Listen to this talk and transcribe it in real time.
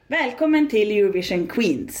Välkommen till Eurovision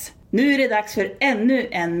Queens. Nu är det dags för ännu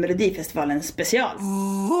en Melodifestivalen special.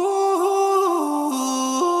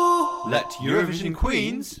 Let Eurovision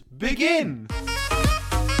Queens begin!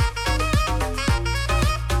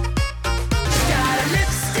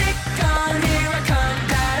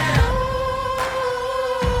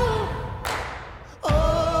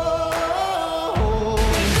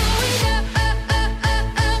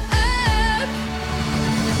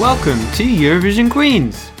 Welcome to Eurovision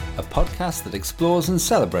Queens, a podcast that explores and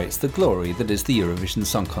celebrates the glory that is the Eurovision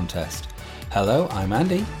Song Contest. Hello, I'm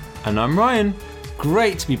Andy. and I'm Ryan.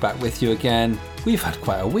 Great to be back with you again. We've had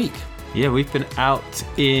quite a week. Yeah, we've been out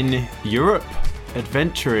in Europe,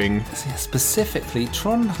 adventuring. Specifically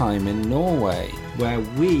Trondheim in Norway, where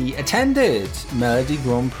we attended Melodi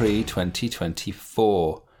Grand Prix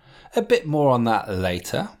 2024. A bit more on that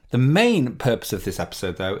later. The main purpose of this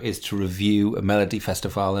episode, though, is to review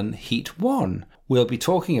Melodifestivalen Heat 1. We'll be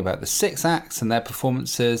talking about the 6 acts and their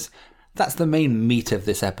performances. That's the main meat of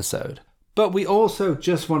this episode. But we also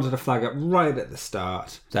just wanted to flag up right at the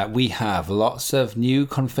start that we have lots of new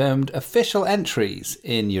confirmed official entries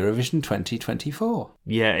in Eurovision 2024.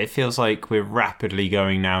 Yeah, it feels like we're rapidly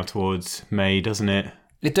going now towards May, doesn't it?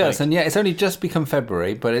 It does, and yeah, it's only just become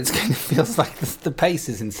February, but it kind of feels like the pace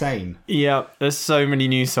is insane. Yeah, there's so many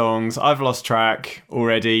new songs. I've lost track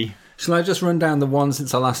already. Shall I just run down the ones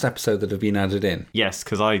since our last episode that have been added in? Yes,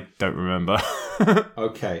 because I don't remember.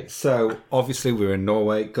 Okay, so obviously we're in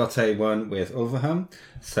Norway. Gotte won with Ulveham,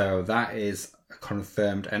 so that is a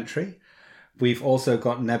confirmed entry. We've also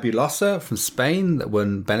got Nebulosa from Spain that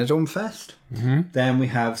won Benidorm Fest. Mm-hmm. Then we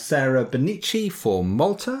have Sarah Benici for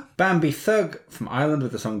Malta. Bambi Thug from Ireland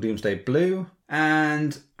with the song Doomsday Blue.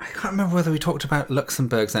 And I can't remember whether we talked about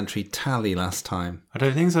Luxembourg's entry Tally last time. I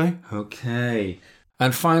don't think so. Okay.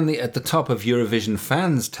 And finally, at the top of Eurovision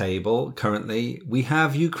fans table, currently, we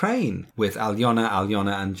have Ukraine with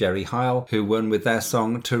Alyona and Jerry Heil, who won with their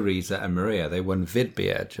song Teresa and Maria. They won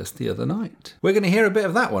Vidbir just the other night. We're going to hear a bit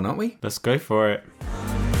of that one, aren't we? Let's go for it.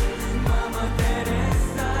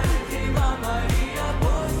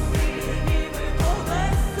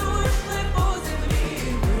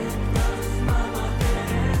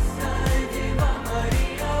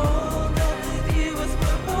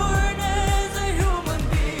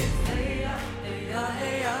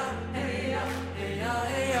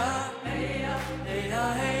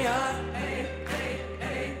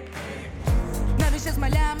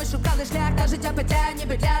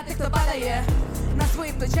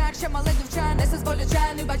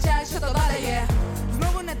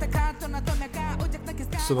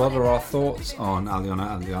 So what are our thoughts on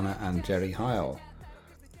Alyona and Jerry Heil?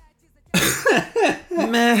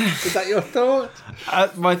 Meh. Is that your thought?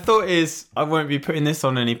 My thought is I won't be putting this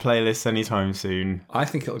on any playlists anytime soon. I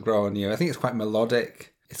think it'll grow on you. I think it's quite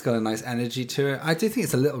melodic. It's got a nice energy to it. I do think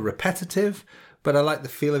it's a little repetitive, but I like the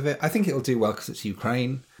feel of it. I think it'll do well because it's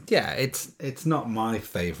Ukraine. Yeah, it's not my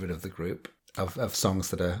favourite of the group of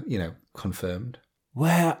songs that are, confirmed.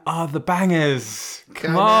 Where are the bangers?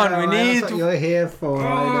 Come on, we need... That's what you're here for.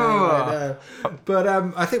 I know. But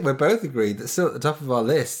I think we're both agreed that still at the top of our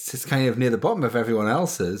lists, it's kind of near the bottom of everyone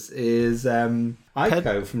else's, is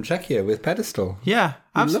Aiko from Czechia with Pedestal. Yeah,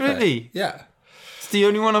 absolutely. Yeah. It's the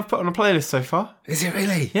only one I've put on a playlist so far. Is it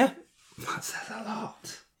really? Yeah. That says a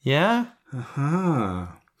lot. Yeah. Uh-huh.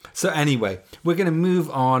 So anyway, we're going to move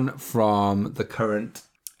on from the current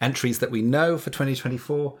entries that we know for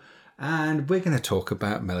 2024, and we're going to talk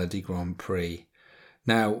about Melodi Grand Prix.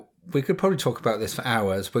 Now, we could probably talk about this for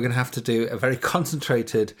hours. We're going to have to do a very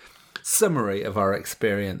concentrated summary of our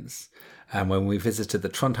experience when we visited the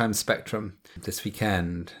Trondheim Spectrum this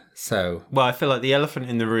weekend. So, well, I feel like the elephant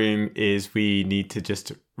in the room is we need to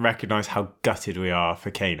just recognise how gutted we are for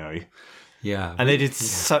Kano. Yeah. And they did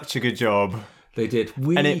such a good job. They did.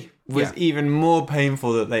 And it was even more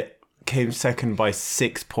painful that they came second by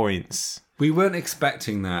 6 points. We weren't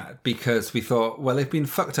expecting that because we thought, well, they've been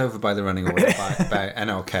fucked over by the running order by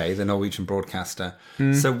NRK, the Norwegian broadcaster.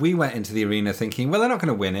 So we went into the arena thinking, well, they're not going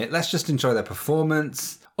to win it. Let's just enjoy their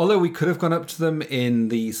performance. Although we could have gone up to them in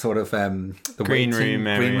the sort of the green room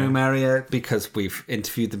area because we've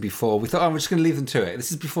interviewed them before. We thought, we're just going to leave them to it.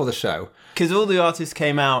 This is before the show. Because all the artists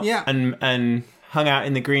came out and hung out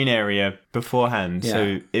in the green area beforehand. Yeah.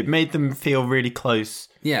 So it made them feel really close.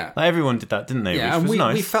 Yeah. Like everyone did that, didn't they? Yeah, which was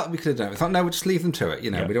nice. We felt we could have done it. We thought, no, we'll just leave them to it. We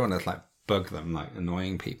don't want to bug them like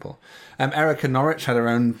annoying people. Erica Norwich had her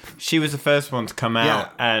own... She was the first one to come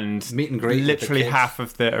out and meet and greet. Literally half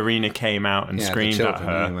of the arena came out and screamed at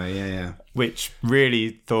her. Anyway, which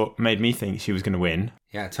really made me think she was going to win.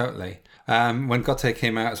 Yeah, totally. When Gote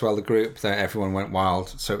came out as well, the group, that everyone went wild.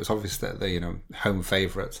 So it was obvious that they're, home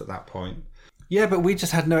favourites at that point. Yeah, but we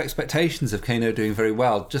just had no expectations of Kano doing very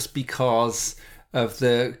well, just because of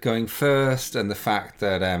the going first and the fact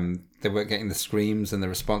that they weren't getting the screams and the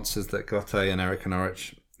responses that Gote and Erica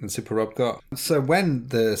Norwich and Super Rob got. So when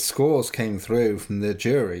the scores came through from the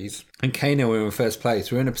juries and Kano were in first place,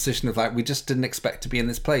 we were in a position of we just didn't expect to be in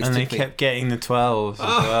this place. And they kept getting the 12s as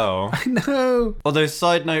well. I know. Although,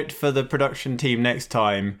 side note for the production team next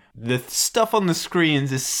time, the stuff on the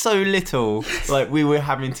screens is so little, we were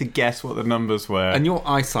having to guess what the numbers were. And your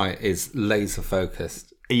eyesight is laser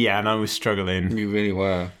focused. Yeah, and I was struggling. You really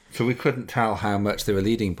were. So we couldn't tell how much they were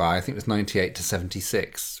leading by. I think it was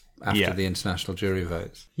 98-76. After the international jury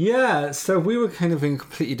votes. Yeah, so we were kind of in a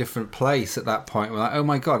completely different place at that point. We're like, oh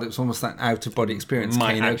my God, it was almost that out-of-body experience.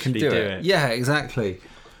 Kano can do it. Yeah, exactly.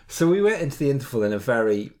 So we went into the interval in a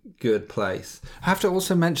very good place. I have to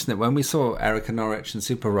also mention that when we saw Erica Norwich and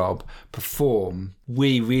Super Rob perform,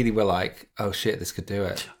 we really were like, oh shit, this could do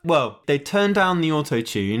it. Well, they turned down the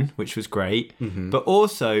auto-tune, which was great, but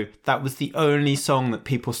also that was the only song that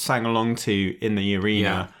people sang along to in the arena.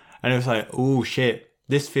 Yeah. And it was like, oh shit.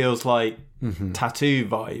 This feels like Tattoo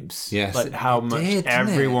vibes. Yes. Like how much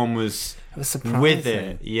everyone was with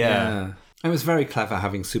it. Yeah. It was very clever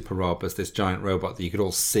having Super Rob as this giant robot that you could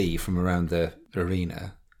all see from around the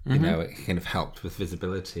arena. It kind of helped with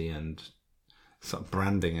visibility and sort of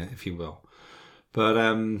branding it, if you will. But,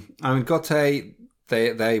 Gote,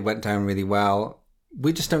 they went down really well.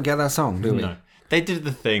 We just don't get that song, do we? No. They did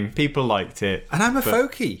the thing. People liked it. And I'm a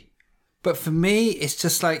folkie. But for me, it's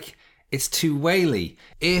just it's too waily.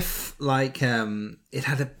 If, it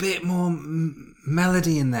had a bit more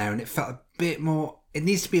melody in there and it felt a bit more... It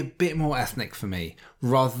needs to be a bit more ethnic for me,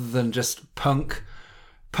 rather than just punk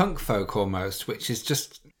folk almost, which is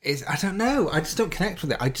just... I don't know. I just don't connect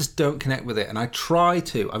with it. I just don't connect with it. And I've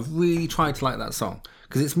really tried to like that song,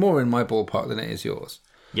 because it's more in my ballpark than it is yours.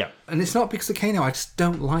 Yeah. And it's not because of Kano. I just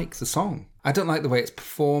don't like the song. I don't like the way it's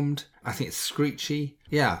performed. I think it's screechy.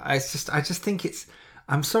 Yeah, I just think it's...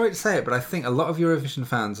 I'm sorry to say it, but I think a lot of Eurovision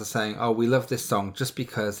fans are saying, oh, we love this song just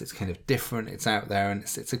because it's kind of different, it's out there, and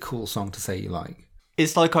it's a cool song to say you like.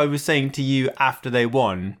 It's like I was saying to you after they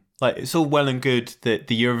won, it's all well and good that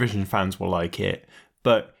the Eurovision fans will like it,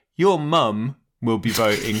 but your mum will be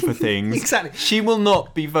voting for things. Exactly. She will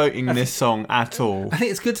not be voting this song at all. I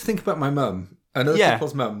think it's good to think about my mum and other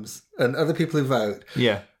people's mums and other people who vote.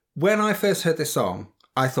 Yeah. When I first heard this song,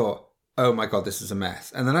 I thought, oh my God, this is a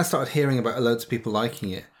mess. And then I started hearing about loads of people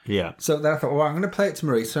liking it. Yeah. So then I thought, well, I'm going to play it to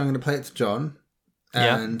Marisa, I'm going to play it to John.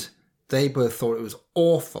 And they both thought it was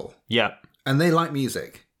awful. Yeah. And they like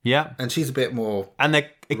music. Yeah. And she's a bit more... And they're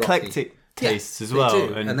eclectic tastes as well. They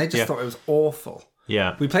do. And they just thought it was awful.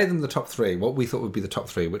 Yeah. We played them the top three, what we thought would be the top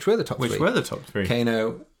three, which were the top three.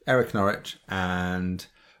 Kano, Eric Norwich, and...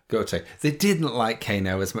 Gote. They didn't like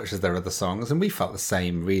Kano as much as their other songs, and we felt the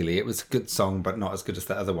same, really. It was a good song, but not as good as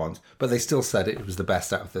the other ones. But they still said it was the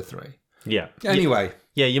best out of the three. Yeah. Anyway.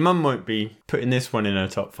 Yeah, your mum won't be putting this one in her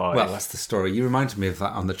top 5. Well, that's the story. You reminded me of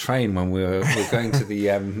that on the train when we were going to the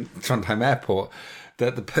Trondheim airport,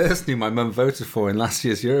 that the person who my mum voted for in last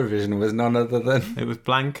year's Eurovision was none other than... It was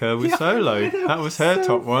Blanca with Solo. That was her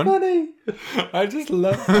top one. Funny. I just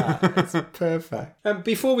love that. It's perfect.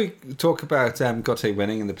 Before we talk about Gote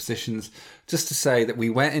winning and the positions, just to say that we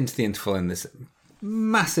went into the interval in this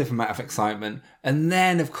massive amount of excitement, and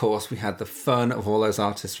then, of course, we had the fun of all those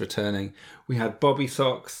artists returning. We had Bobby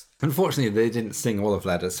Socks. Unfortunately, they didn't sing all of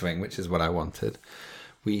Let Us Swing, which is what I wanted.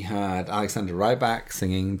 We had Alexander Rybak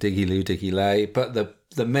singing Diggy Loo Diggy Lay, but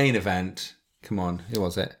the main event, come on, who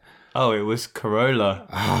was it? Oh, it was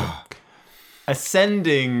Carola.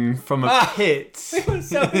 Ascending from a pit. It was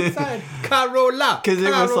so excited. Carola! Because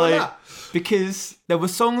it was because there were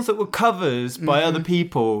songs that were covers by other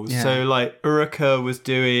people. Yeah. So Uraka was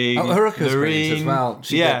doing... Oh, Uraka's great as well.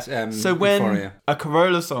 She did, so when Euphoria. A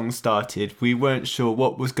Carola song started, we weren't sure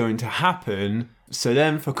what was going to happen. So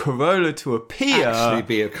then for Carola to appear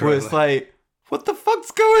was what the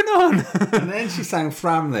fuck's going on? And then she sang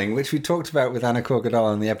Framling, which we talked about with Anna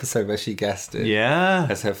Korgadal in the episode where she guested. Yeah.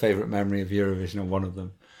 As her favourite memory of Eurovision, or one of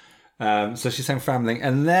them. So she sang Framling.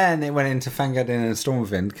 And then it went into Fangad in and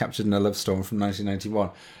Stormwind, Captured in a Love Storm from 1991.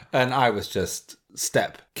 And I was just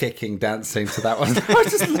kicking, dancing to that one. I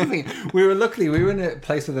was just loving it. We were in a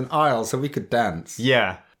place with an aisle, so we could dance.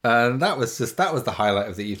 Yeah. And that was the highlight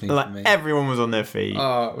of the evening for me. Everyone was on their feet.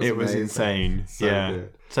 Oh, it was insane. So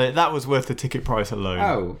good. So that was worth the ticket price alone.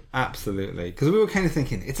 Oh, absolutely. Because we were kind of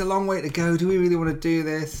thinking, it's a long way to go. Do we really want to do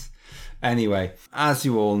this? Anyway, as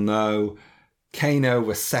you all know, Kano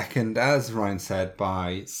was second, as Ryan said,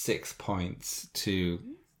 by 6 points to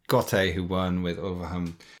Gote, who won with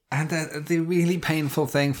Overhum. And the really painful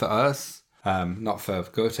thing for us, not for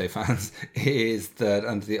Gote fans, is that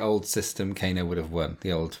under the old system, Kano would have won,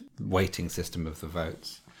 the old weighting system of the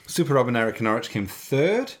votes. Super Robin, Eric and Norwich came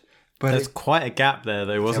third. But There's quite a gap there,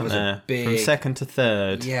 though, wasn't there? From second to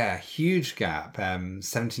third. Yeah, huge gap,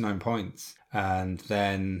 79 points. And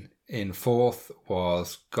then in fourth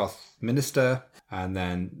was Goth Minister, and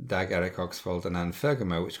then Dag Eric Oxfold and Anne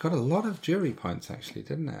Fergamo, which got a lot of jury points, actually,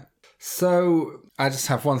 didn't it? So I just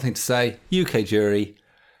have one thing to say. UK jury,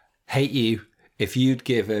 hate you. If you'd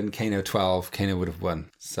given Kano 12, Kano would have won.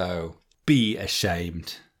 So be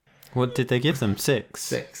ashamed. What did they give them? 6?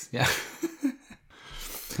 6, yeah.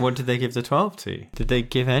 What did they give the 12 to? Did they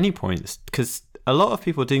give any points? Because a lot of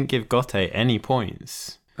people didn't give Gote any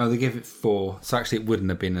points. Oh, they gave it 4. So actually it wouldn't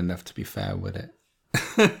have been enough to be fair, would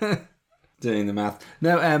it? Doing the math.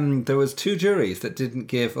 No, there was 2 juries that didn't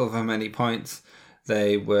give Overhum any points.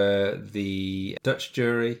 They were the Dutch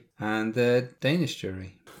jury and the Danish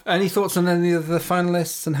jury. Any thoughts on any of the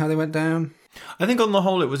finalists and how they went down? I think on the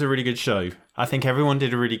whole it was a really good show. I think everyone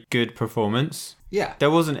did a really good performance. Yeah.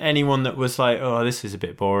 There wasn't anyone that was like, oh, this is a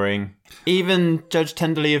bit boring. Even Judge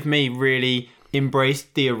Tenderly of Me really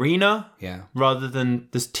embraced the arena rather than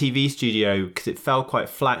this TV studio, because it fell quite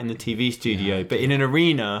flat in the TV studio. But in an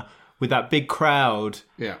arena with that big crowd,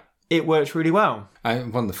 it worked really well.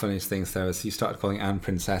 One of the funniest things, though, is you started calling Anne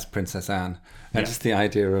Princess Anne. And just the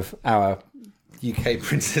idea of our UK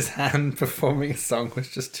Princess Anne performing a song was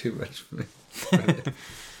just too much for me.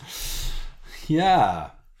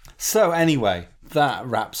 Yeah. So anyway, that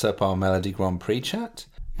wraps up our Melody Grand Prix chat.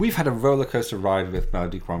 We've had a rollercoaster ride with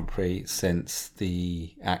Melody Grand Prix since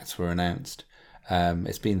the acts were announced.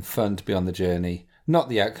 It's been fun to be on the journey. Not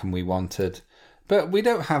the outcome we wanted, but we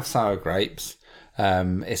don't have sour grapes.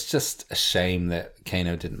 It's just a shame that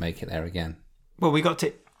Kano didn't make it there again. Well, we got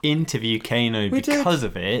to interview Kano because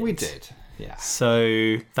of it. We did, yeah.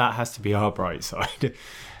 So that has to be our bright side.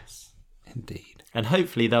 Indeed. And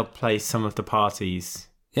hopefully they'll play some of the parties.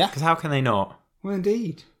 Yeah. Because how can they not? Well,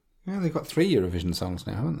 indeed. Yeah, they've got 3 Eurovision songs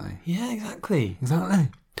now, haven't they? Yeah, exactly.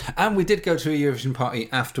 And we did go to a Eurovision party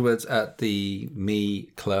afterwards at the Me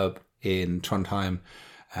Club in Trondheim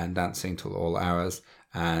and dancing till all hours.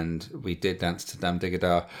 And we did dance to Dam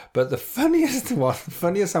Diggadar. But the funniest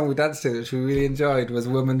song we danced to, which we really enjoyed, was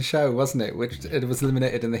Woman's Show, wasn't it? Which it was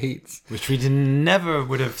eliminated in the heats. Which we never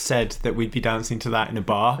would have said that we'd be dancing to that in a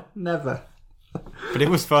bar. Never. But it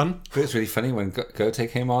was fun. But it's really funny when Gote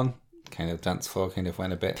came on, kind of dance floor kind of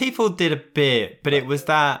went a bit. People did a bit, but it was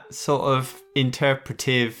that sort of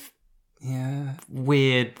interpretive,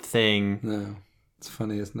 weird thing. No, it's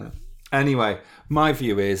funny, isn't it? Anyway, my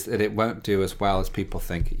view is that it won't do as well as people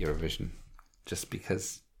think at Eurovision, just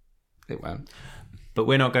because it won't. But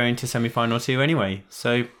we're not going to semi-final 2 anyway,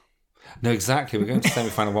 so... No, exactly. We're going to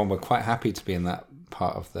semi-final 1. We're quite happy to be in that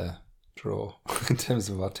part of the draw in terms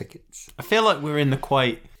of our tickets. I feel like we're in the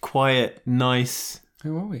quite quiet, nice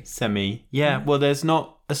semi. Yeah, well, there's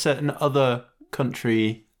not a certain other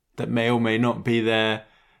country that may or may not be there,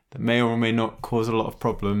 that may or may not cause a lot of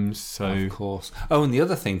problems. So, of course. Oh, and the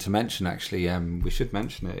other thing to mention, actually, we should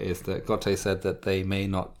mention it, is that Gote said that they may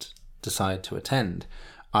not decide to attend.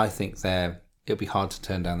 I think it'll be hard to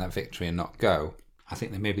turn down that victory and not go. I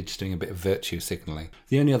think they may be just doing a bit of virtue signalling.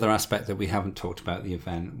 The only other aspect that we haven't talked about at the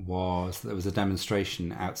event was there was a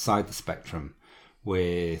demonstration outside the Spectrum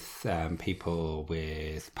with people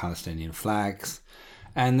with Palestinian flags.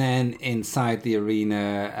 And then inside the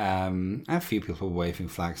arena, a few people were waving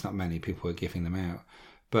flags. Not many people were giving them out.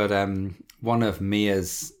 But one of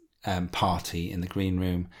Mia's party in the green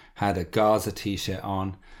room had a Gaza t-shirt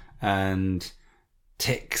on, and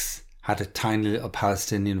Tix had a tiny little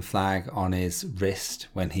Palestinian flag on his wrist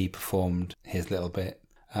when he performed his little bit.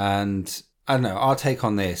 And I don't know, our take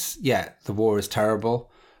on this, the war is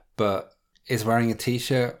terrible, but is wearing a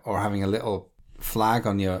t-shirt or having a little flag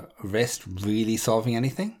on your wrist really solving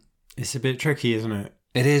anything? It's a bit tricky, isn't it?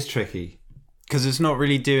 It is tricky. Because it's not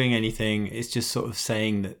really doing anything, it's just sort of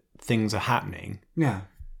saying that things are happening. Yeah.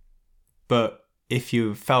 But if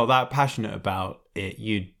you felt that passionate about it,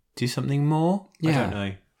 you'd do something more?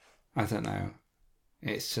 Yeah. I don't know.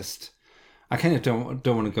 It's just, I kind of don't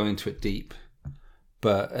want to go into it deep,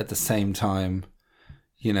 but at the same time,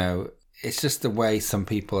 it's just the way some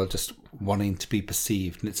people are just wanting to be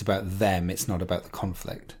perceived, and it's about them, it's not about the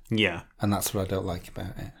conflict. Yeah. And that's what I don't like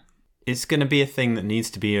about it. It's going to be a thing that needs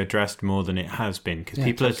to be addressed more than it has been, because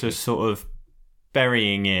people are just sort of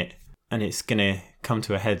burying it, and it's going to come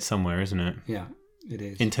to a head somewhere, isn't it? Yeah, it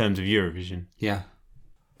is. In terms of Eurovision. Yeah.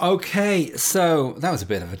 Okay, so that was a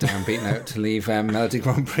bit of a downbeat note to leave Melody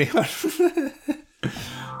Grand Prix on.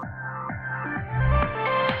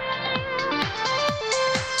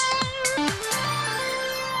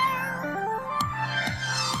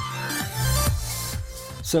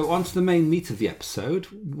 So on to the main meat of the episode.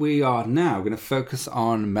 We are now going to focus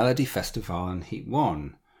on Melodifestivalen Heat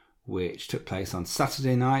 1, which took place on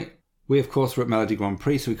Saturday night. We, of course, were at Melody Grand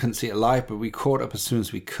Prix, so we couldn't see it live, but we caught up as soon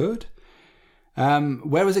as we could.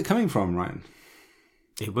 Where was it coming from, Ryan?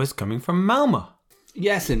 It was coming from Malmö.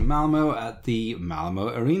 Yes, in Malmö at the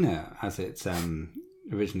Malmö Arena, as it's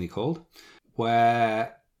originally called,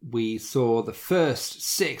 where we saw the first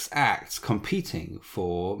 6 acts competing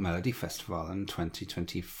for Melodifestivalen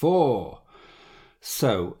 2024.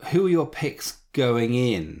 So, who are your picks going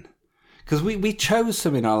in? Because we chose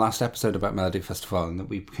some in our last episode about Melodifestivalen that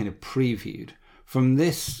we kind of previewed. From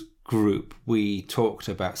this group, we talked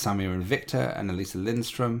about Samir and Victor and Elisa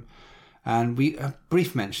Lindström, and we a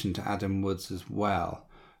brief mention to Adam Woods as well.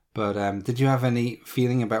 But did you have any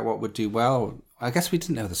feeling about what would do well? I guess we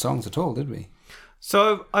didn't know the songs at all, did we?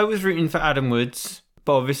 So I was rooting for Adam Woods,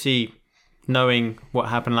 but obviously knowing what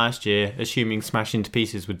happened last year, assuming Smash Into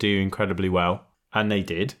Pieces would do incredibly well, and they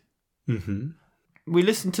did. Mm-hmm. We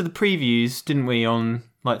listened to the previews, didn't we, on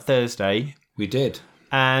like Thursday? We did.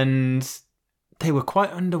 And they were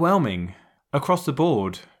quite underwhelming across the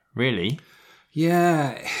board, really.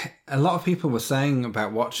 Yeah, a lot of people were saying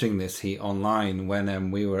about watching this heat online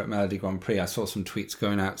when we were at Melody Grand Prix. I saw some tweets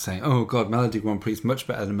going out saying, oh God, Melody Grand Prix is much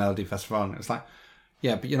better than Melodifestivalen. And it was like,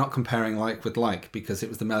 yeah, but you're not comparing like with like because it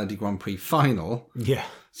was the Melody Grand Prix final. Yeah.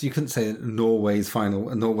 So you couldn't say that Norway's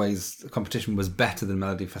competition was better than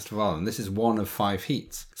Melodifestivalen. This is one of 5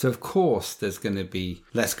 heats. So of course there's going to be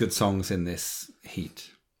less good songs in this heat.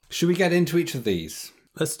 Should we get into each of these?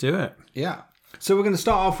 Let's do it. Yeah. So we're going to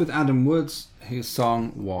start off with Adam Woods, whose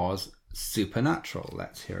song was Supernatural.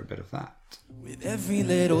 Let's hear a bit of that. With every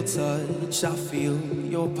little touch, I feel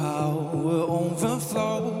your power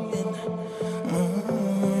overflowing.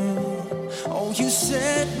 Oh, you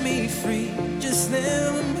set me free. Just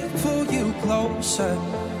let me pull you closer.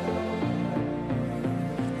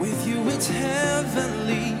 With you, it's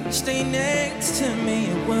heavenly. Stay next to me,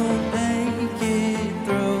 and we'll make it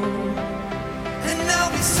through. And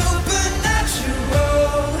I'll be supernatural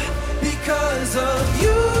because of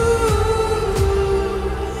you.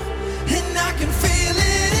 And I can feel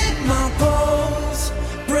it in my bones,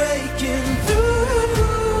 breaking through.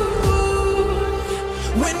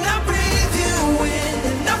 When I breathe you in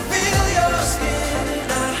and I feel your skin,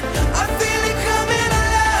 I feel it coming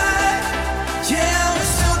alive. Yeah, I'm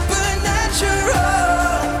supernatural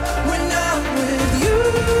when I'm with you.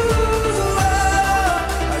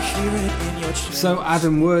 I hear it in your chest. So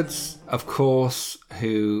Adam Woods, of course,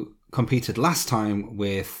 who competed last time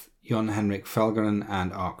with Jon Henrik Fjällgren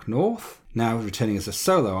and Ark North, now returning as a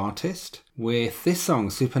solo artist with this song,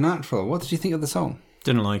 Supernatural. What did you think of the song?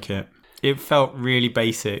 Didn't like it. It felt really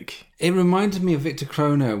basic. It reminded me of Victor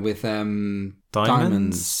Kroner with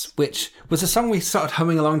Diamonds, which was a song we started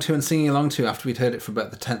humming along to and singing along to after we'd heard it for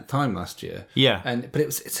about the 10th time last year. Yeah. But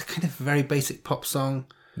it's a kind of very basic pop song.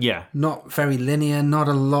 Yeah. Not very linear, not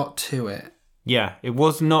a lot to it. Yeah, it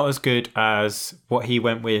was not as good as what he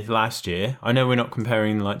went with last year. I know we're not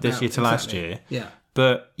comparing like this year to last year. Yeah.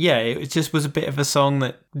 But yeah, it just was a bit of a song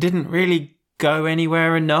that didn't really go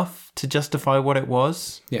anywhere enough to justify what it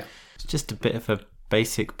was. Yeah. It's just a bit of a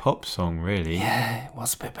basic pop song, really. Yeah, it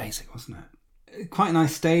was a bit basic, wasn't it? Quite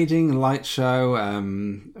nice staging, a light show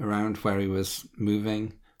around where he was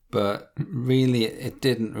moving. But really, it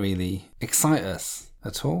didn't really excite us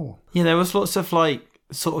at all. Yeah, there was lots of like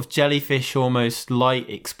sort of jellyfish almost light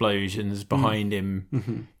explosions behind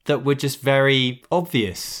him that were just very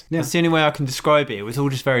obvious. Yeah. That's the only way I can describe it. It was all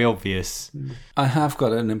just very obvious. I have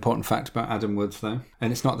got an important fact about Adam Woods, though.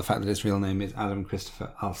 And it's not the fact that his real name is Adam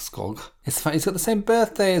Christopher Alskog. It's the fact he's got the same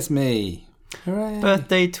birthday as me. Hooray.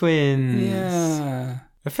 Birthday twins. Yeah.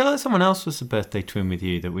 I feel like someone else was a birthday twin with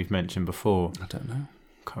you that we've mentioned before. I don't know.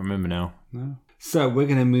 Can't remember now. No. So we're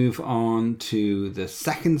going to move on to the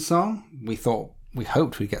second song. We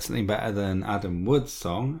hoped we'd get something better than Adam Woods'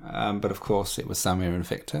 song, but of course it was Samir and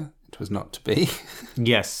Victor. It was not to be.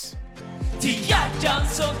 Yes. Till hjärtan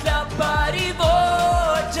som klappar i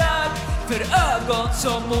vårt takt, för ögon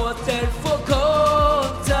som återfår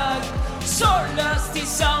kontakt, sorglöst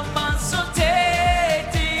tillsammans så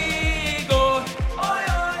tätt igår. Oj,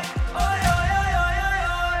 oj, oj, oj, oj, oj,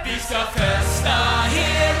 oj. Vi ska festa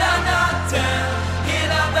hela natten,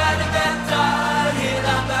 hela världen väntar,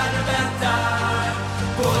 hela världen väntar.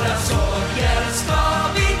 Våra sorger ska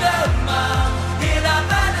vi glömma, hela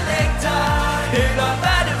världen längtar, hela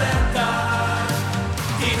världen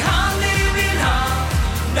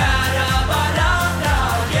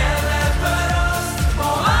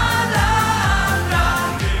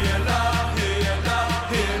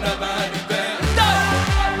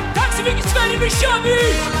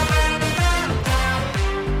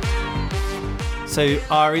So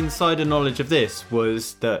our insider knowledge of this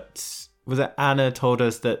was that Anna told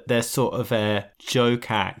us that they're sort of a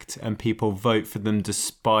joke act and people vote for them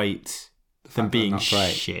despite them being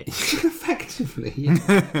shit. Effectively,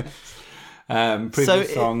 yeah.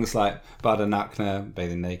 Previous songs like Bada Nakna,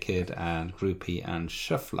 Bathing Naked, and Groupie and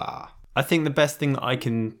Shuffler. I think the best thing that I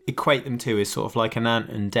can equate them to is sort of like an Ant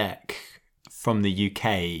and Dec from the UK.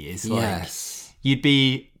 Is like you'd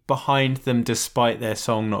be behind them despite their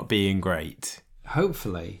song not being great.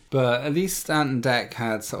 Hopefully. But at least Ant and Dec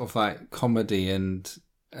had sort of like comedy and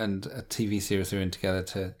a TV series they were in together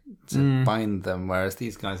to bind them, whereas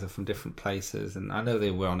these guys are from different places. And I know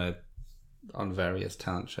they were on various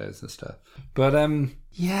talent shows and stuff. But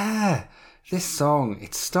this song,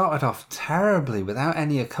 it started off terribly without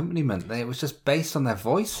any accompaniment. It was just based on their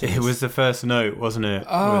voices. It was the first note, wasn't it?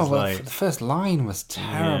 Oh, the first line was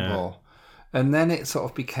terrible. Yeah. And then it sort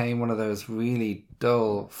of became one of those really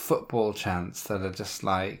dull football chants that are just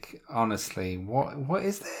like, honestly, what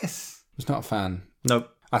is this? I was not a fan. Nope.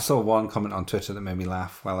 I saw one comment on Twitter that made me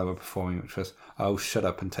laugh while they were performing, which was, "Oh, shut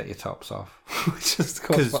up and take your tops off." Which is, of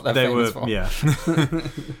course, what they're famous for. Yeah.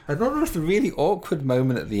 I thought there was a really awkward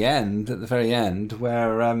moment at the very end,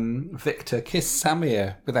 where Victor kissed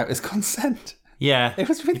Samir without his consent. Yeah. It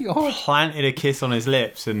was really odd. Planted a kiss on his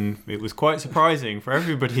lips, and it was quite surprising for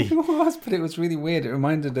everybody. It was, but it was really weird. It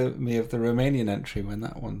reminded me of the Romanian entry when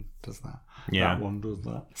that one does that. Yeah. That one does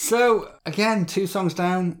that. So, again, 2 songs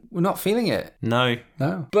down, we're not feeling it. No.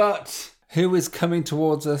 But who is coming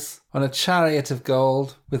towards us on a chariot of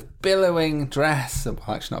gold with billowing dress? Well,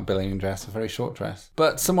 actually not a billowing dress, a very short dress.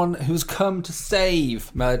 But someone who's come to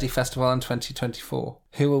save Melodifestivalen in 2024.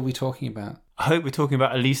 Who are we talking about? I hope we're talking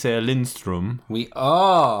about Elisa Lindström. We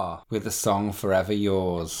are, with the song Forever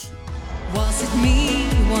Yours. Was it me?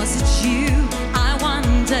 Was it you? I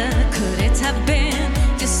wonder, could it have been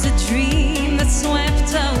just a dream that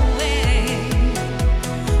swept away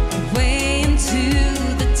into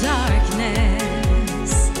the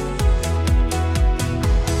darkness?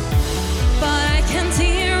 But I can't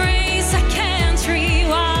erase, I can't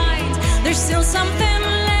rewind. There's still something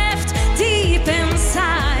left deep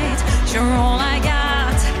inside. You're all I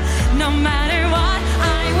got, no matter what,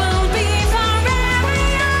 I will be forever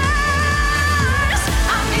yours.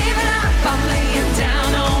 I'm giving up, I'm laying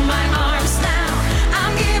down all my arms now.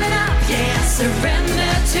 I'm giving up, yeah,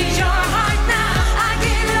 surrender to your heart now. I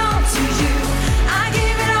give it all to you, I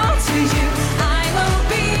give it all to you. I will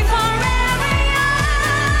be forever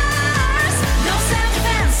yours. No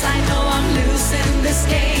self-defense, I know I'm losing this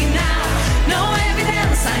game now. No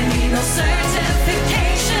evidence, I need no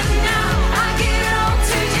certification now.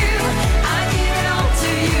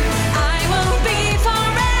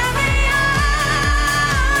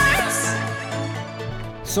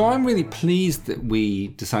 So I'm really pleased that we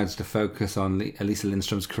decided to focus on Elisa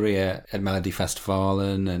Lindström's career at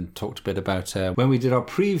Melodifestivalen and talked a bit about her when we did our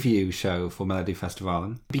preview show for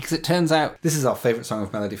Melodifestivalen, because it turns out this is our favourite song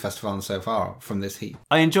of Melodifestivalen so far from this heat.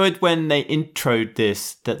 I enjoyed when they introed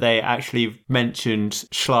this that they actually mentioned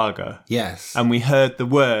Schlager. Yes. And we heard the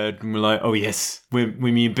word and we're like, oh yes, we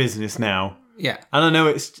mean business now. Yeah. And I know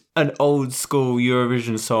it's an old school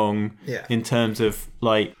Eurovision song in terms of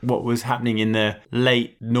like what was happening in the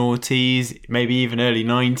late noughties, maybe even early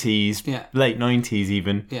 90s, late 90s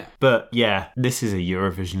even. Yeah. But yeah, this is a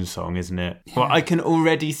Eurovision song, isn't it? Yeah. Well, I can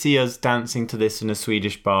already see us dancing to this in a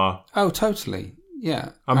Swedish bar. Oh, totally.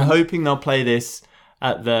 Yeah. I'm hoping they'll play this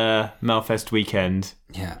at the Melfest weekend.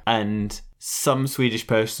 Yeah. And some Swedish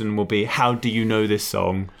person will be, how do you know this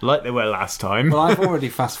song? Like they were last time. Well, I've already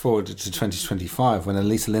fast-forwarded to 2025 when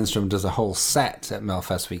Elisa Lindström does a whole set at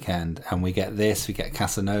Melfest weekend, and we get this, we get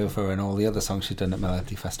Casanova and all the other songs she's done at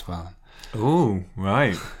Melodifestivalen. Oh,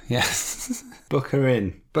 right. Yes. Book her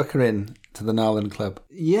in to the Narland Club.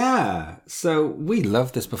 Yeah, so we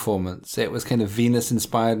loved this performance. It was kind of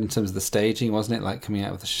Venus-inspired in terms of the staging, wasn't it? Like coming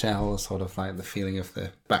out of the shell, sort of like the feeling of the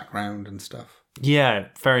background and stuff. Yeah,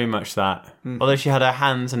 very much that. Although she had her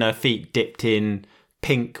hands and her feet dipped in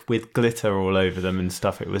pink with glitter all over them and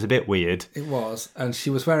stuff. It was a bit weird. It was. And she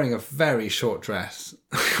was wearing a very short dress,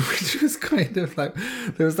 which was kind of like...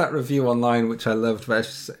 There was that review online, which I loved.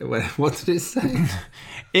 What did it say?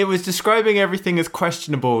 It was describing everything as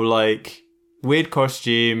questionable, like weird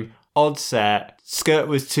costume, odd set, skirt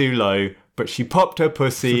was too low, but she popped her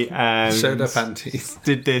pussy and... showed her panties.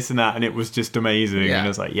 Did this and that, and it was just amazing. Yeah. And I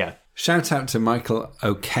was like, yeah. Shout out to Michael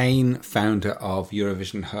O'Kane, founder of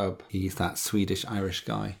Eurovision Hub. He's that Swedish-Irish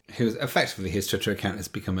guy who's effectively, his Twitter account has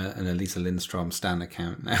become an Elisa Lindström stan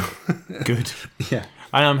account now. Good. Yeah.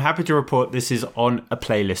 And I'm happy to report this is on a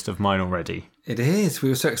playlist of mine already. It is. We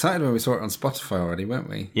were so excited when we saw it on Spotify already, weren't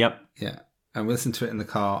we? Yep. Yeah. And we listened to it in the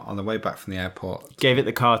car on the way back from the airport. Gave it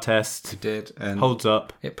the car test. We did. And holds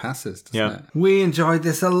up. It passes, doesn't it? We enjoyed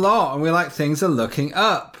this a lot, and we like things are looking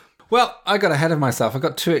up. Well, I got ahead of myself. I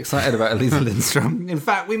got too excited about Elisa Lindstrom. In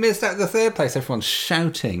fact, we missed out the third place. Everyone's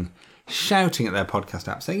shouting at their podcast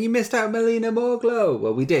app, saying, you missed out Melina Morglow.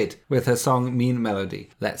 Well, we did, with her song Min Melody.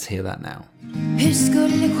 Let's hear that now. Hur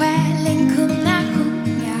skulle själen kunna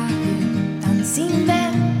sjunga utan sin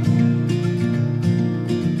vän?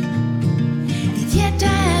 Ditt hjärta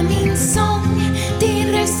är min sång,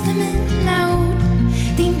 din röst är mina ord.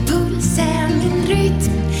 Din puls är min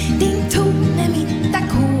rytm, din ton är mitt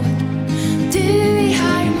ackord. Du är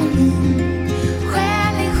harmonin,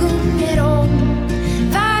 själen sjunger om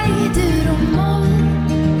varje dur och moll.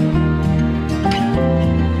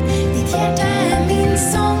 Ditt hjärta är min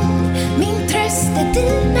sång, min tröst är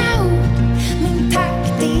dina ord. Min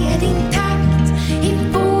takt är din takt i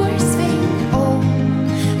vår sväng om.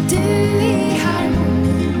 Du är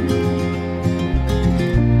harmonin,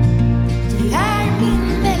 du är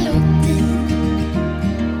min melodi.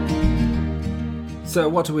 So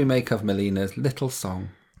what do we make of Melina's little song?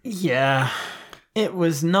 Yeah, it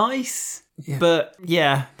was nice. Yeah. But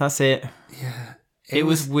yeah, that's it. Yeah. It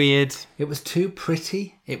was weird. It was too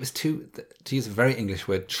pretty. It was too, to use a very English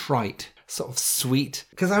word, trite. Sort of sweet.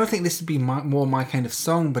 Because I would think this would be more my kind of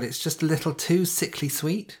song, but it's just a little too sickly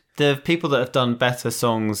sweet. There are people that have done better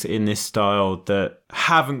songs in this style that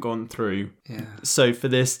haven't gone through. Yeah. So for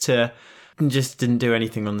this to just didn't do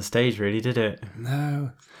anything on the stage, really, did it?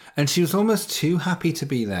 No. And she was almost too happy to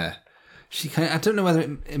be there. She I don't know whether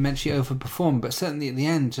it meant she overperformed, but certainly at the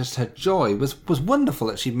end, just her joy was wonderful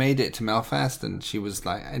that she made it to Melfest and she was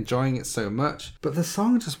like enjoying it so much. But the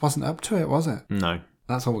song just wasn't up to it, was it? No.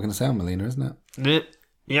 That's all we're going to say on Melina, isn't it?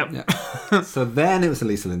 Yep. Yeah. So then it was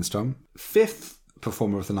Elisa Lindstrom. Fifth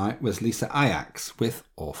performer of the night was Lisa Ajax with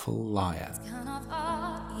Awful Liar. Kind of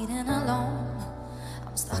odd, eating alone.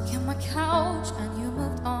 I'm stuck in my couch and you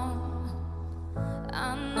moved on.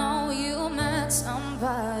 I know you met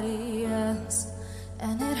somebody else,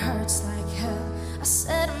 and it hurts like hell. I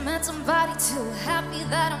said I met somebody too, happy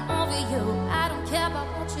that I'm over you. I don't care about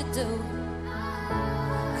what you do.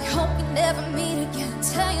 I hope you never meet again.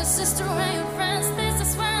 Tell your sister and your friends this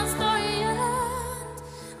is where the story ends.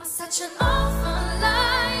 I'm such an awful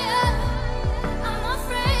liar. I'm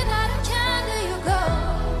afraid that I can't let you go.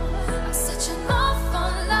 I'm such an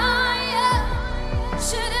awful liar.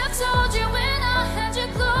 Should have told you when I had you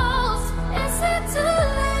close. Is it too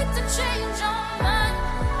late to change your mind?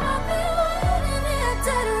 I've been waiting here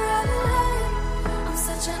dead or alive. I'm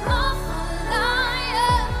such an awful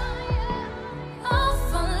liar.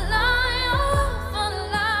 Awful liar, awful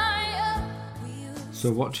liar.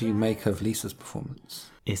 So what do you make of Lisa's performance?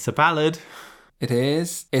 It's a ballad. It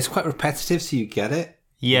is. It's quite repetitive, so you get it.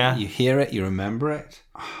 Yeah. You hear it, you remember it.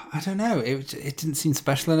 I don't know. It didn't seem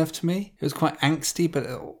special enough to me. It was quite angsty, but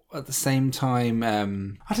at the same time,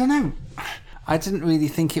 I don't know. I didn't really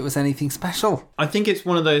think it was anything special. I think it's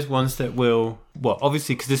one of those ones that will, well,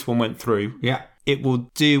 obviously because this one went through. Yeah. It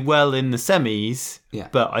will do well in the semis. Yeah.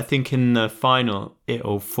 But I think in the final,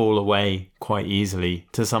 it'll fall away quite easily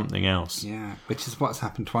to something else. Yeah, which is what's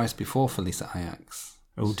happened twice before for Lisa Ajax.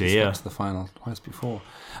 Oh She's dear. got to the final twice before.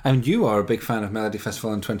 And you are a big fan of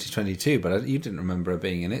Melodifestivalen in 2022, but you didn't remember her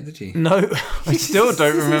being in it, did you? No, I still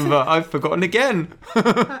don't remember. I've forgotten again.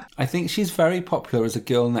 I think she's very popular as a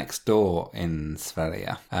girl next door in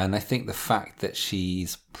Sverige. And I think the fact that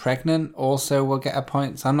she's pregnant also will get her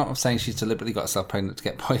points. I'm not saying she's deliberately got herself pregnant to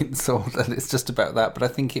get points or that it's just about that, but I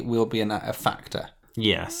think it will be a factor.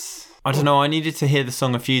 Yes. I don't know, I needed to hear the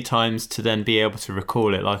song a few times to then be able to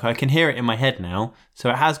recall it. Like, I can hear it in my head now, so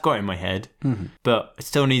it has got in my head, but I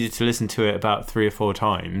still needed to listen to it about 3 or 4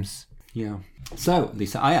 times. Yeah. So,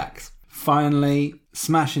 Lisa Ajax finally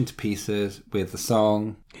smash into pieces with the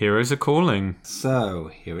song Heroes Are Calling. So,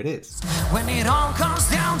 here it is. When it all comes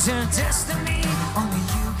down to destiny, only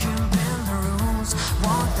you can bend the rules.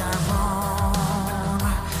 Walk that road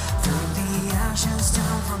through the ashes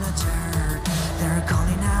down from the dirt. They're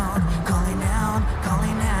calling out, calling out,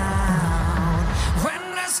 calling out.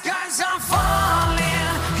 When the skies are falling,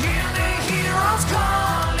 hear the heroes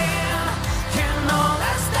calling. Can hold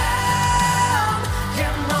us down,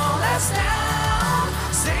 can hold us down.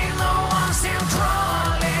 Save the ones still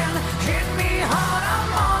crawling. Hit me hard,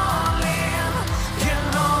 I'm all in. Can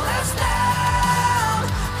hold us down,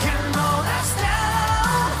 can hold us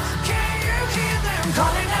down. Can you hear them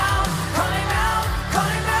calling out, calling out,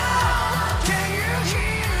 calling out? Can you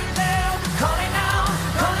hear them calling out,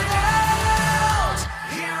 calling out?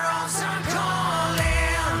 Heroes are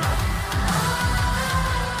calling.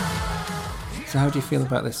 So, how do you feel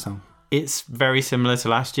about this song? it's very similar to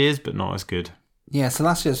last year's, but not as good. Yeah, so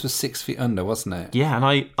last year's was 6 Feet Under, wasn't it? Yeah,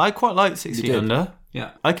 and I quite like 6 Feet did? Under.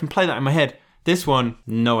 Yeah. I can play that in my head. This one,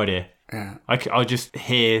 no idea. Yeah. I'll just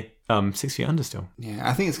hear 6 Feet Under still. Yeah,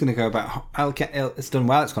 I think it's going to go about... It's done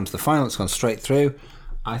well. It's gone to the final. It's gone straight through.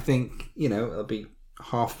 I think, it'll be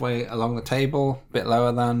halfway along the table, a bit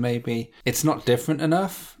lower than maybe. It's not different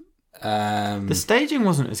enough. The staging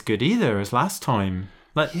wasn't as good either as last time.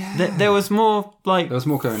 Like Yeah. there was more There was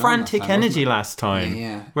more going on frantic last time, energy wasn't there? last time.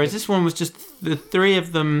 Yeah. Whereas this one was just the three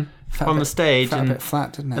of them on the stage Felt a bit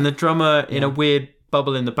flat, didn't it? and the drummer in a weird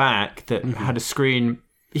bubble in the back that had a screen.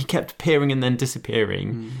 He kept appearing and then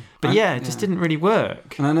disappearing. But it just didn't really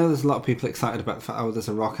work. And I know there's a lot of people excited about the fact, there's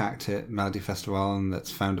a rock act at Melodifestivalen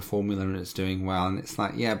that's found a formula and it's doing well. And it's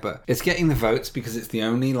like, yeah, but it's getting the votes because it's the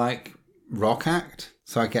only, rock act.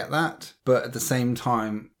 So I get that. But at the same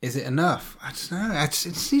time, is it enough? I don't know. It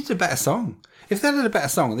just needs a better song. If they had a better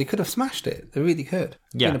song, they could have smashed it. They really could.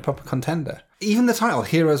 Yeah. Been a proper contender. Even the title,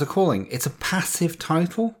 Heroes Are Calling, it's a passive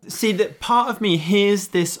title. See, that part of me hears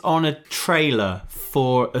this on a trailer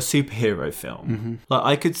for a superhero film. Like,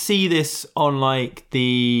 I could see this on,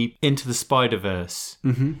 the Into the Spider-Verse.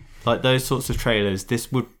 Like, those sorts of trailers.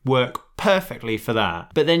 This would work perfectly for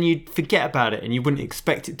that. But then you'd forget about it and you wouldn't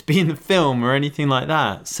expect it to be in the film or anything like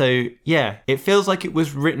that. So, yeah, it feels like it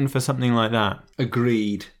was written for something like that.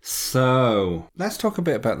 Agreed. So, let's talk a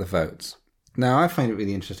bit about the votes. Now, I find it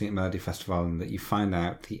really interesting at Melodifestivalen that you find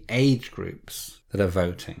out the age groups that are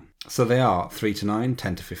voting. So they are 3 to 9,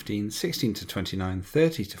 10 to 15, 16 to 29,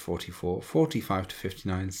 30 to 44, 45 to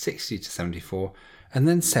 59, 60 to 74, and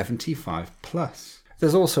then 75 plus.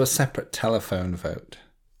 There's also a separate telephone vote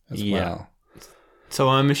as well. So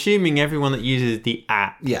I'm assuming everyone that uses the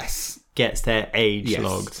app gets their age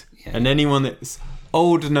logged. Yeah. And anyone that's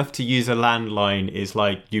old enough to use a landline is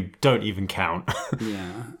you don't even count.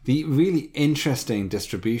 Yeah. The really interesting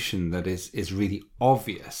distribution that is really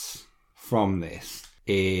obvious from this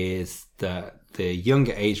is that the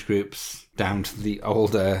younger age groups down to the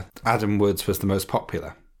older, Adam Woods was the most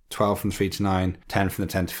popular. 12 from 3 to 9, 10 from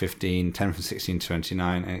the 10 to 15, 10 from 16 to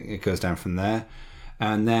 29, and it goes down from there.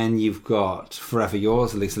 And then you've got Forever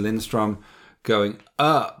Yours, Lisa Lindstrom, going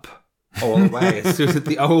up all the way as soon as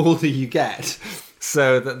the older you get.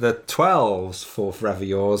 So that the 12s for Forever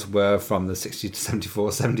Yours were from the 60 to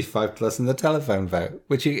 74, 75 plus, and the telephone vote,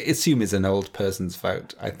 which you assume is an old person's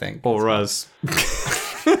vote, I think. Or us.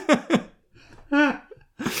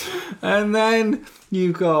 And then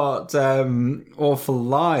you got Awful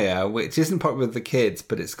Liar, which isn't popular with the kids,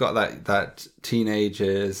 but it's got that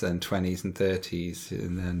teenagers and 20s and 30s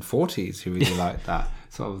and then 40s who really like that.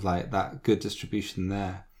 Sort of like that good distribution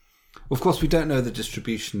there. Of course, we don't know the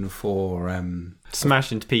distribution for...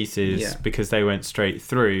 Smash into Pieces because they went straight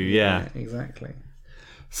through, yeah. Exactly.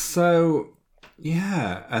 So,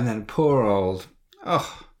 yeah. And then poor old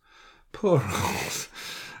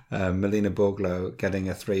Melina Borglo getting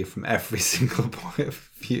a 3 from every single point of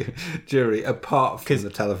view jury, apart from the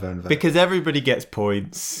telephone vote. Because everybody gets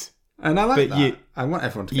points. And I like but that. I want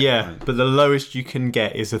everyone to get a point. But the lowest you can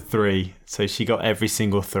get is a 3. So she got every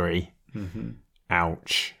single 3. Mm-hmm.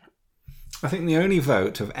 Ouch. I think the only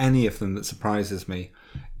vote of any of them that surprises me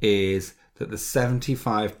is that the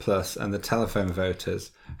 75 plus and the telephone voters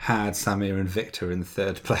had Samir and Victor in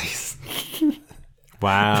third place.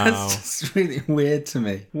 Wow. That's just really weird to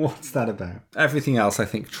me. What's that about? Everything else, I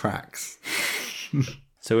think, tracks.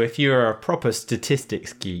 So if you're a proper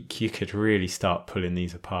statistics geek, you could really start pulling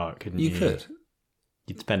these apart, couldn't you? You could.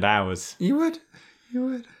 You'd spend hours. You would.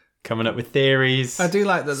 Coming up with theories. I do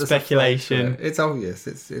like that. There's speculation. It's obvious.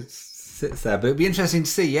 It sits there. But it'd be interesting to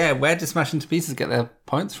see, where do Smash Into Pieces get their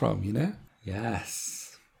points from,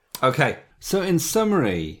 Yes. Okay. So in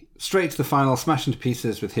summary, straight to the final, Smash Into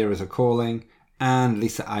Pieces with Heroes Are Calling, and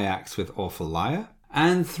Lisa Ajax with Awful Liar.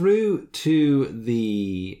 And through to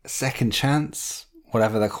the second chance,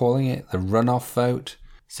 whatever they're calling it, the runoff vote.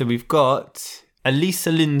 So we've got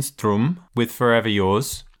Elisa Lindstrom with Forever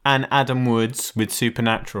Yours and Adam Woods with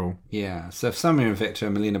Supernatural. Yeah, so Samir and Victor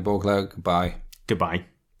and Melina Borglo, goodbye. Goodbye.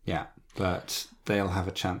 Yeah, but they'll have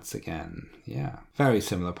a chance again. Yeah, very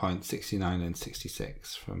similar points, 69 and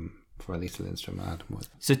 66 for Elisa Lindstrom and Adam Woods.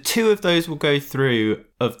 So 2 of those will go through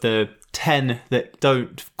of the 10 that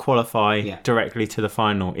don't qualify directly to the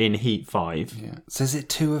final in Heat 5. Yeah. So is it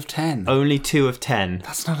 2 of 10? Only 2 of 10.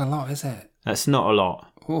 That's not a lot, is it? That's not a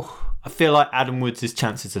lot. Ooh. I feel like Adam Woods'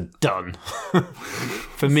 chances are done.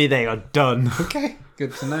 For me, they are done. Okay,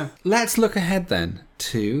 good to know. Let's look ahead then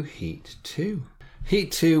to Heat 2.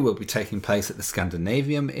 Heat 2 will be taking place at the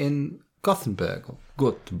Scandinavium in Gothenburg.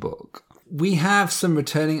 We have some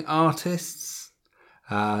returning artists.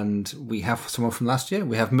 And we have someone from last year.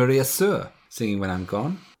 We have Maria Sur singing When I'm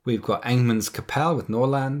Gone. We've got Engmans Kapell with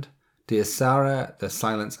Norland. Dear Sarah, The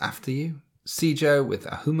Silence After You. Sijo with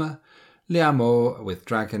Ahuma. Liamo with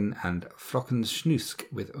Dragon. And Frockenschnusk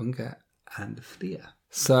with Unga and Flia.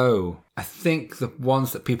 So I think the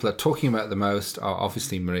ones that people are talking about the most are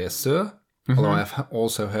obviously Maria Sur. Although I've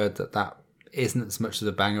also heard that isn't as much of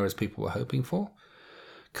a banger as people were hoping for.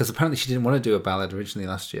 Because apparently she didn't want to do a ballad originally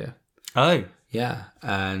last year. Oh. Yeah,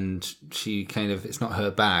 and she it's not her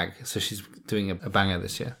bag, so she's doing a banger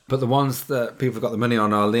this year. But the ones that people have got the money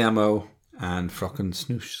on are Liamo and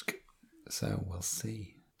Frockenschnusk. So we'll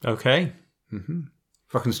see. Okay.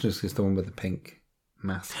 Frockenschnusk is the one with the pink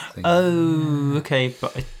mask thing. Oh, okay,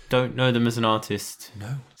 but I don't know them as an artist.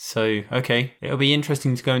 No. So, okay. It'll be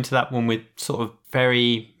interesting to go into that one with sort of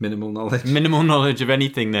very... Minimal knowledge. Minimal knowledge of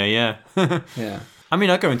anything there, yeah. Yeah. I mean,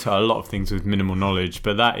 I go into a lot of things with minimal knowledge,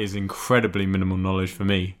 but that is incredibly minimal knowledge for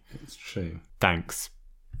me. It's true. Thanks.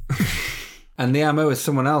 And Liamo is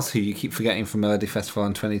someone else who you keep forgetting from Melodifestivalen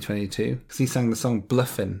in 2022, because he sang the song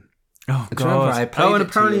Bluffin'. Oh, Do you remember I played and it to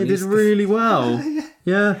apparently you it did really well.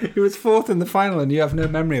 Yeah. He was 4th in the final and you have no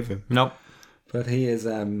memory of him. Nope. But he is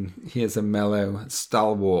a mellow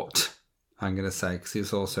stalwart, I'm going to say, because he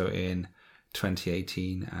was also in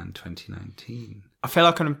 2018 and 2019. I feel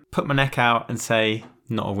like I'm going to put my neck out and say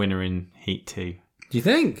not a winner in Heat 2. Do you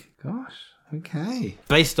think? Gosh, okay.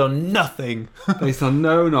 Based on nothing. Based on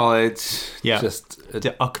no knowledge. Yeah. Just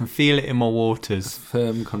I can feel it in my waters.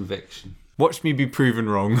 firm conviction. Watch me be proven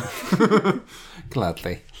wrong.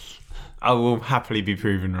 Gladly. I will happily be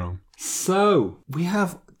proven wrong. So, we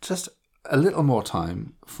have just a little more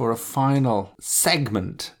time for a final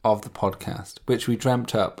segment of the podcast, which we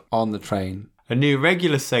dreamt up on the train. A new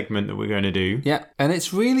regular segment that we're going to do. Yeah, and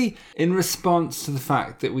it's really in response to the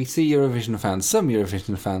fact that we see some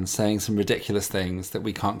Eurovision fans saying some ridiculous things that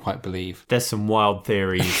we can't quite believe. There's some wild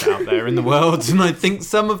theories out there in the world, and I think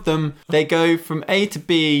some of them, they go from A to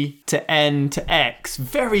B to N to X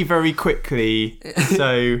very, very quickly.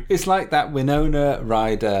 So It's like that Winona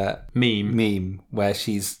Ryder meme where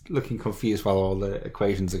she's looking confused while all the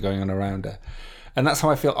equations are going on around her. And that's how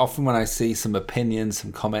I feel often when I see some opinions,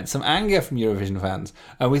 some comments, some anger from Eurovision fans.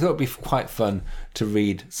 And we thought it'd be quite fun to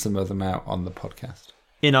read some of them out on the podcast.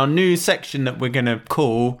 in our new section that we're going to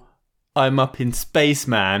call I'm Up in Space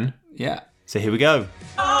Man. Yeah. So here we go.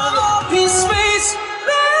 I'm up in space,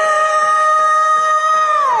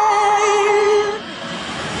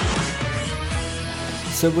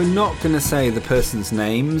 So we're not going to say the person's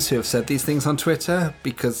names who have said these things on Twitter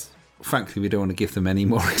because, frankly, we don't want to give them any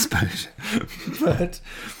more exposure. But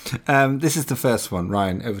this is the first one.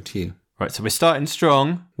 Ryan, over to you. Right, so we're starting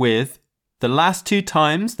strong with the last two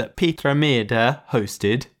times that Petra Mede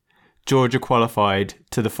hosted, Georgia qualified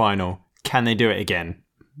to the final. Can they do it again?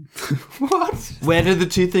 What? Where do the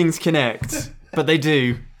two things connect? But they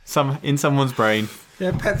do, in someone's brain.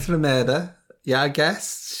 Yeah, Petra Mede. Yeah, I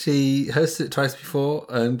guess. She hosted it twice before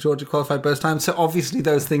and Georgia qualified both times. So obviously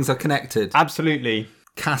those things are connected. Absolutely.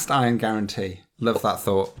 Cast iron guarantee. Love that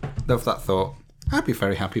thought. Love that thought. I'd be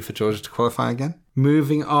very happy for Georgia to qualify again.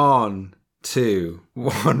 Moving on to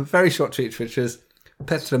one very short tweet, which is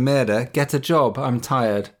Petra Mede, get a job, I'm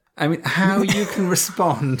tired. I mean, how you can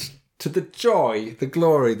respond to the joy, the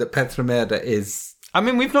glory that Petra Mede is. I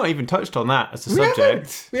mean, we've not even touched on that as a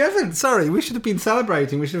subject. We haven't. Sorry, we should have been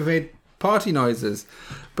celebrating. We should have made party noises.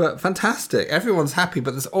 But fantastic. Everyone's happy.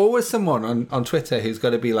 But there's always someone on Twitter who's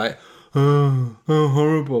got to be like, oh,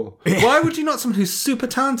 horrible. Why would you not, someone who's super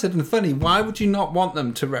talented and funny, why would you not want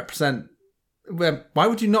them to represent... Why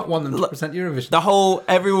would you not want them to represent Eurovision?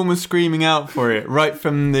 Everyone was screaming out for it right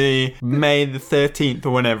from the May the 13th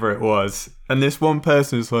or whenever it was. And this one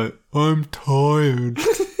person is like, I'm tired.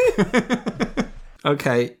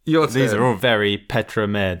 Okay, your turn. These are all very Petra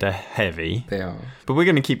Mede heavy. They are. But we're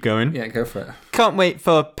going to keep going. Yeah, go for it. Can't wait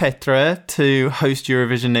for Petra to host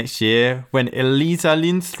Eurovision next year when Elisa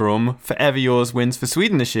Lindström, Forever Yours, wins for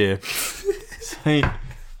Sweden this year. So,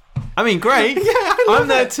 I mean, great. Yeah, I'm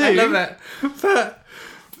there too. I love it.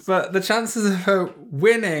 But the chances of her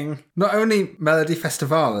winning not only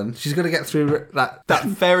Melodifestivalen, she's got to get through that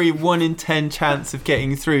very 1 in 10 chance of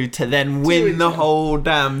getting through to then win the whole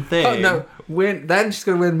damn thing. Oh no! Then she's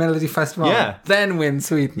going to win Melodifestivalen. Yeah. Then win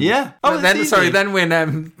Sweden. Yeah. Oh, then win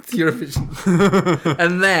Eurovision.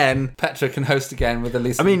 And then Petra can host again with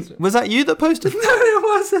Elisa. I mean, was that you that posted? No, it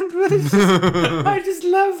wasn't. But it's just, I just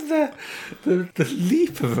love the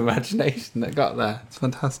leap of imagination that got there. It's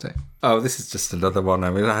fantastic. Oh, this is just another one. I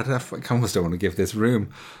mean, I almost don't want to give this room.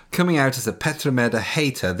 Coming out as a Petra Mede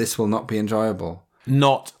hater, this will not be enjoyable.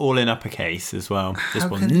 Not all in uppercase as well. This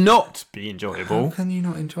will not be enjoyable. How can you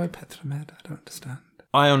not enjoy Petromed? I don't understand.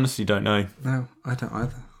 I honestly don't know. No, I don't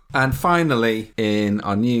either. And finally, in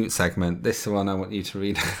our new segment, this one I want you to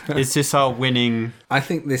read. Is this our winning... I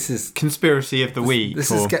think this is... Conspiracy of the week?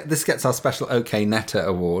 This gets our special OK Netta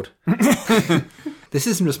award. This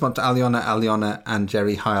is in response to Aliona and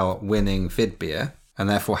Jerry Heil winning Vidbeer and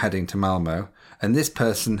therefore heading to Malmo. And this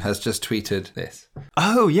person has just tweeted this.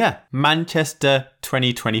 Oh, yeah. Manchester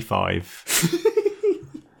 2025.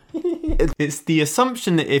 It's the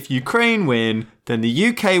assumption that if Ukraine win, then the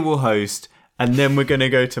UK will host, and then we're going to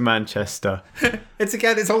go to Manchester.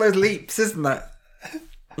 It's all those leaps, isn't it?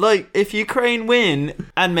 Like, if Ukraine win,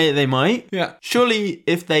 and maybe they might, surely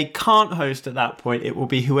if they can't host at that point, it will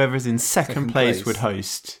be whoever's in second place would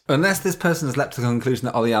host. Unless this person has leapt to the conclusion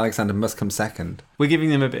that Ollie Alexander must come second. We're giving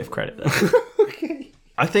them a bit of credit there. Okay.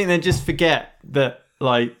 I think they just forget that,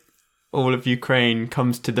 like, all of Ukraine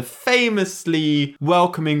comes to the famously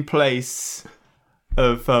welcoming place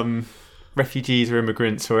of refugees or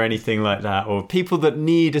immigrants or anything like that, or people that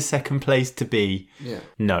need a second place to be. Yeah.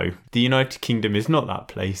 No, the United Kingdom is not that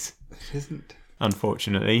place. It isn't.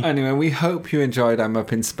 Unfortunately. Anyway, we hope you enjoyed I'm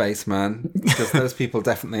Up in Space, man, because those people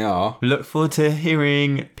definitely are. Look forward to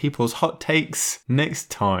hearing people's hot takes next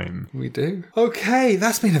time. We do. Okay,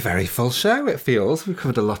 that's been a very full show, it feels. We've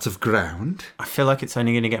covered a lot of ground. I feel like it's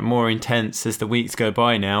only going to get more intense as the weeks go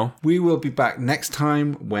by now. We will be back next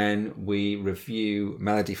time when we review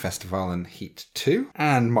Melodifestivalen Heat 2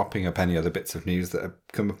 and mopping up any other bits of news that have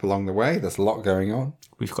come up along the way. There's a lot going on.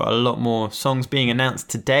 We've got a lot more songs being announced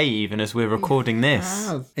today, even as we're recording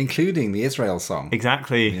this. Including the Israel song.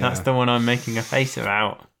 Exactly. Yeah. That's the one I'm making a face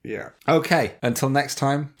about. Yeah. Okay. Until next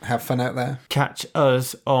time, have fun out there. Catch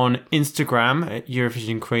us on Instagram at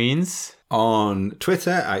Eurovision Queens. On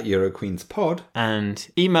Twitter at EuroQueensPod. And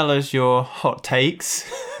email us your hot takes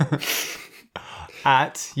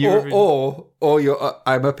at Eurovision... Or your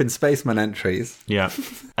I'm Up in Spaceman entries. Yeah.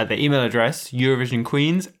 At the email address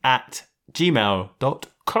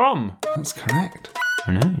eurovisionqueens@gmail.com. That's correct.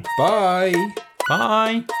 I know. Bye.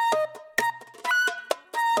 Bye.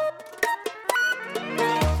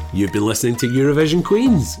 You've been listening to Eurovision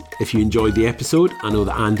Queens. If you enjoyed the episode, I know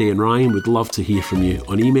that Andy and Ryan would love to hear from you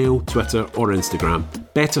on email, Twitter or Instagram.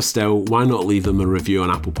 Better still, why not leave them a review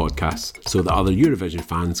on Apple Podcasts so that other Eurovision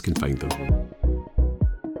fans can find them.